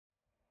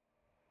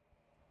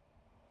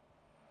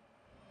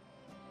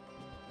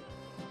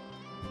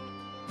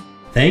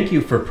Thank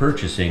you for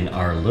purchasing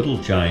our Little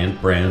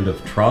Giant brand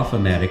of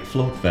Trough-O-Matic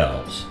float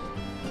valves.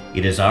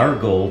 It is our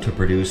goal to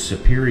produce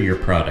superior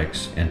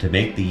products and to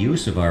make the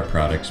use of our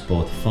products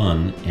both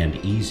fun and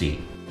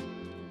easy.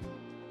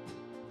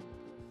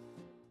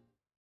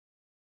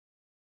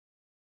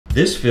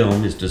 This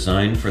film is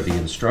designed for the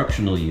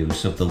instructional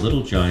use of the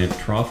Little Giant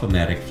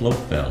Trough-O-Matic float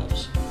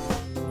valves.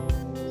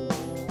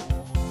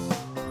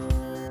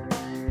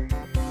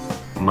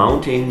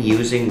 Mounting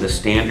using the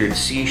standard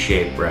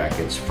C-shaped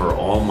brackets for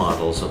all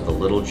models of the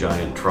Little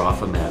Giant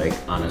Trough-O-Matic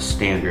on a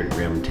standard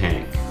rim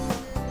tank.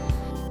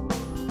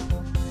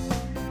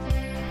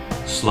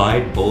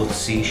 Slide both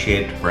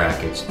C-shaped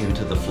brackets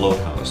into the float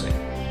housing.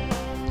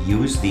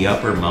 Use the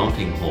upper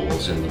mounting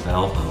holes in the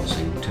valve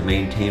housing to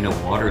maintain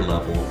a water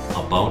level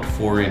about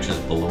 4 inches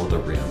below the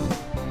rim,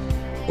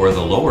 or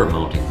the lower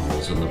mounting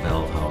holes in the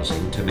valve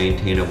housing to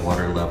maintain a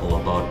water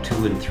level about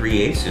 2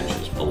 3/8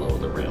 inches below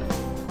the rim.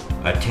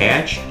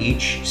 Attach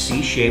each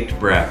C-shaped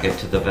bracket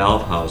to the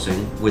valve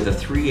housing with a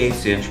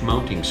 3/8 inch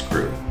mounting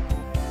screw.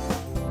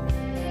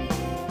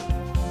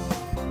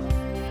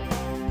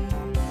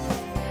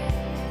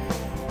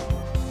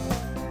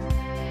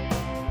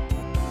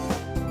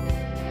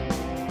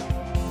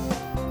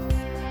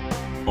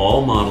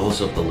 All models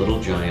of the Little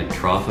Giant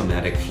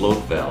Trough-O-Matic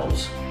float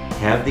valves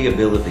have the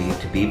ability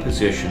to be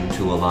positioned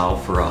to allow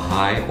for a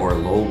high or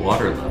low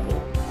water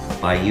level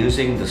by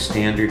using the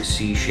standard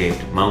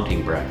C-shaped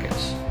mounting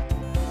brackets.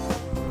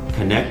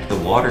 Connect the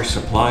water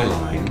supply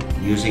line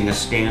using a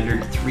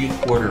standard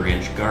 3/4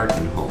 inch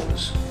garden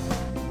hose.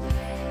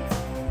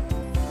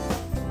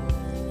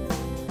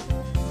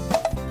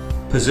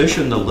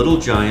 Position the Little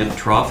Giant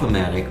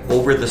Trough-O-Matic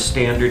over the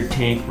standard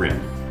tank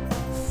rim.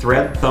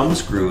 Thread thumb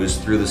screws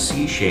through the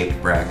C-shaped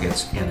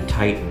brackets and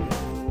tighten.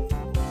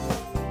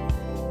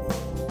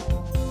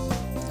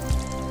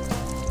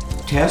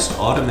 Test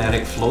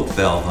automatic float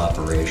valve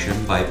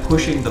operation by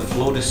pushing the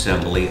float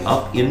assembly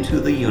up into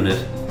the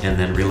unit and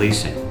then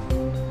releasing.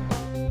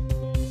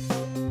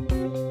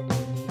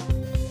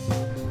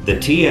 The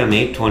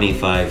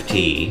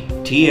TM825T,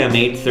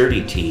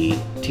 TM830T,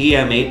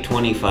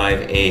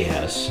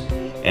 TM825AS,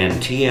 and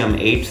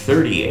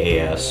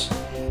TM830AS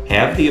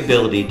have the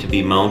ability to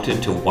be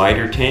mounted to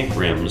wider tank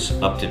rims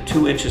up to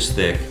 2 inches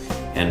thick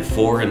and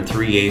 4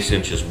 3/8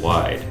 inches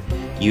wide,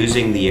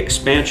 using the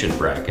expansion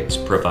brackets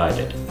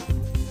provided.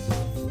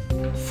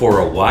 For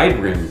a wide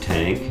rim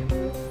tank,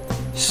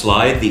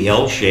 slide the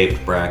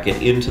L-shaped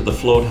bracket into the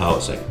float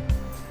housing.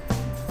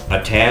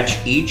 Attach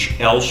each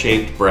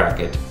L-shaped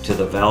bracket to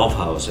the valve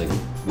housing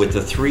with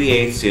the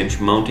 3/8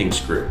 inch mounting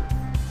screw.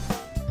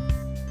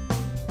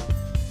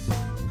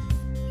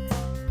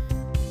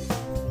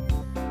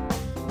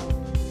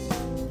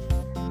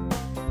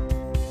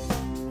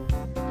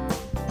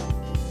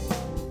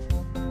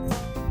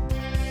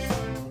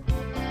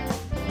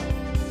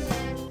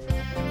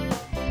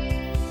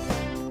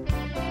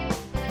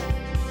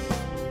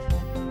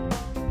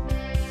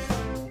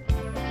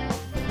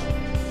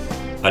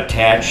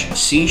 Attach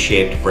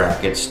C-shaped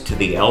brackets to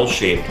the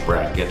L-shaped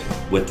bracket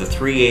with the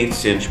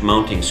 3/8 inch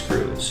mounting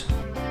screws.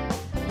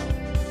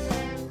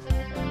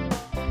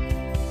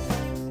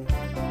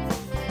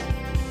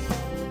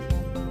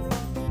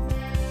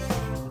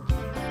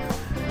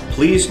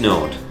 Please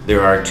note,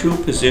 there are 2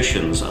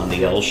 positions on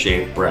the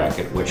L-shaped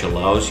bracket which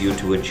allows you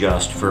to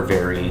adjust for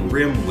varying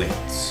rim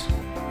widths.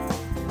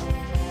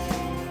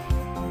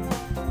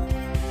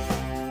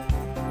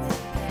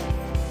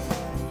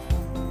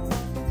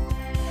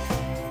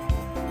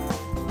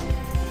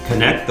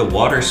 Connect the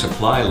water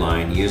supply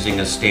line using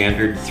a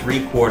standard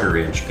 3/4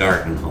 inch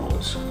garden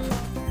hose.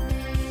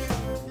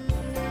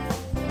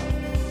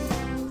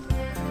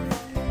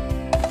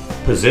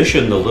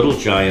 Position the Little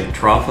Giant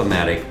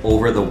Trough-O-Matic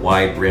over the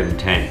wide rim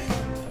tank.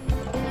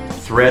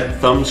 Thread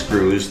thumb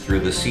screws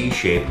through the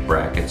C-shaped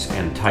brackets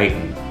and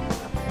tighten.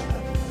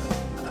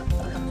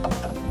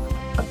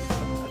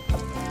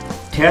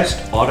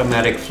 Test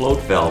automatic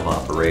float valve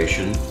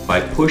operation by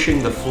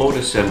pushing the float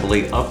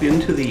assembly up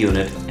into the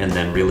unit and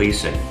then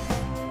releasing.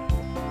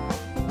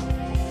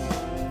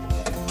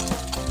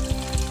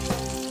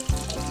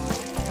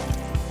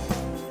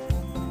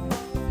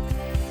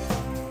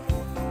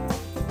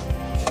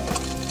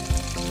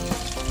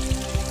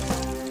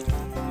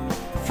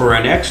 For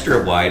an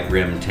extra wide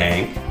rim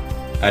tank,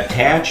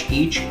 attach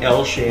each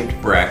L-shaped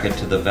bracket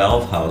to the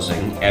valve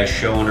housing as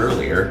shown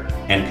earlier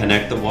and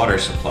connect the water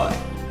supply.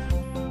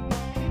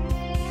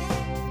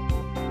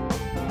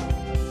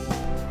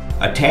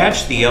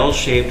 Attach the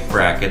L-shaped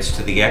brackets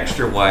to the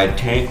extra wide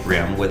tank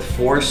rim with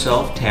 4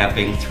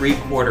 self-tapping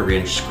 3/4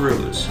 inch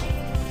screws.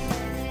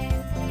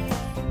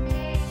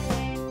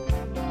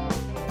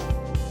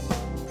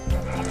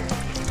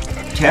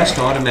 Test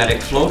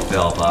automatic float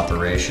valve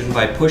operation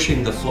by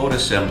pushing the float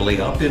assembly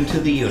up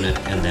into the unit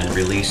and then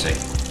releasing.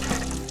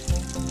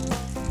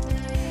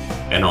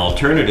 An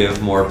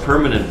alternative, more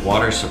permanent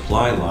water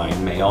supply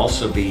line may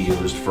also be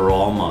used for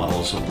all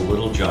models of the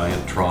Little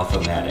Giant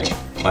Trough-O-Matic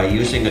by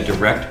using a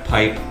direct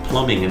pipe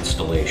plumbing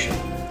installation.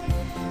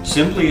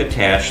 Simply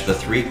attach the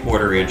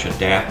 3/4 inch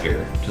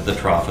adapter to the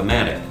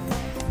Trough-O-Matic,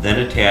 then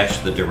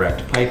attach the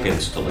direct pipe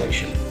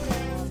installation.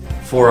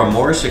 For a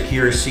more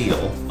secure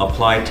seal,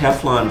 apply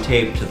Teflon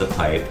tape to the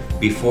pipe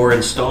before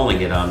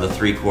installing it on the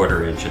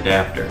 3/4 inch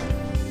adapter.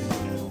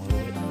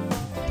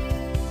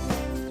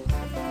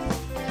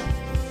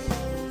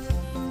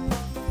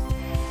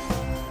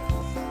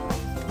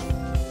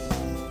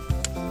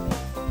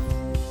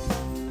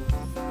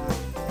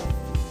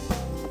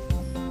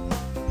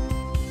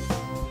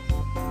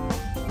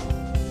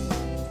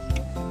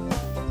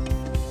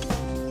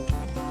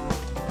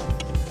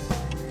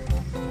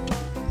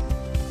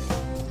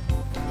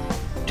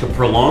 To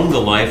prolong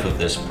the life of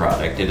this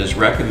product, it is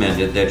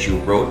recommended that you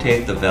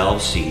rotate the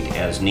valve seat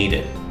as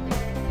needed.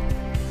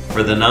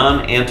 For the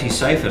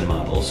non-anti-siphon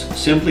models,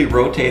 simply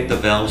rotate the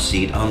valve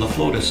seat on the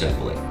float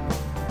assembly.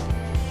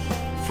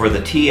 For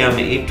the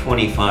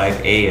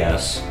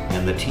TM825AS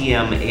and the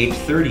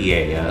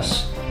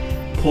TM830AS,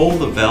 pull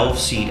the valve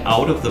seat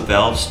out of the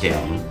valve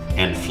stem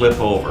and flip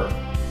over.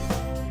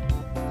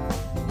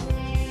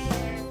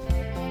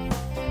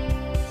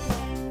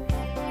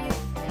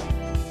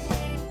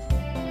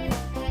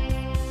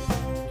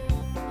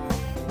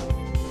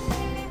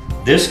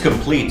 This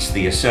completes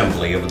the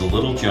assembly of the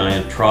Little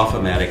Giant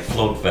Trough-O-Matic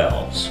float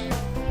valves.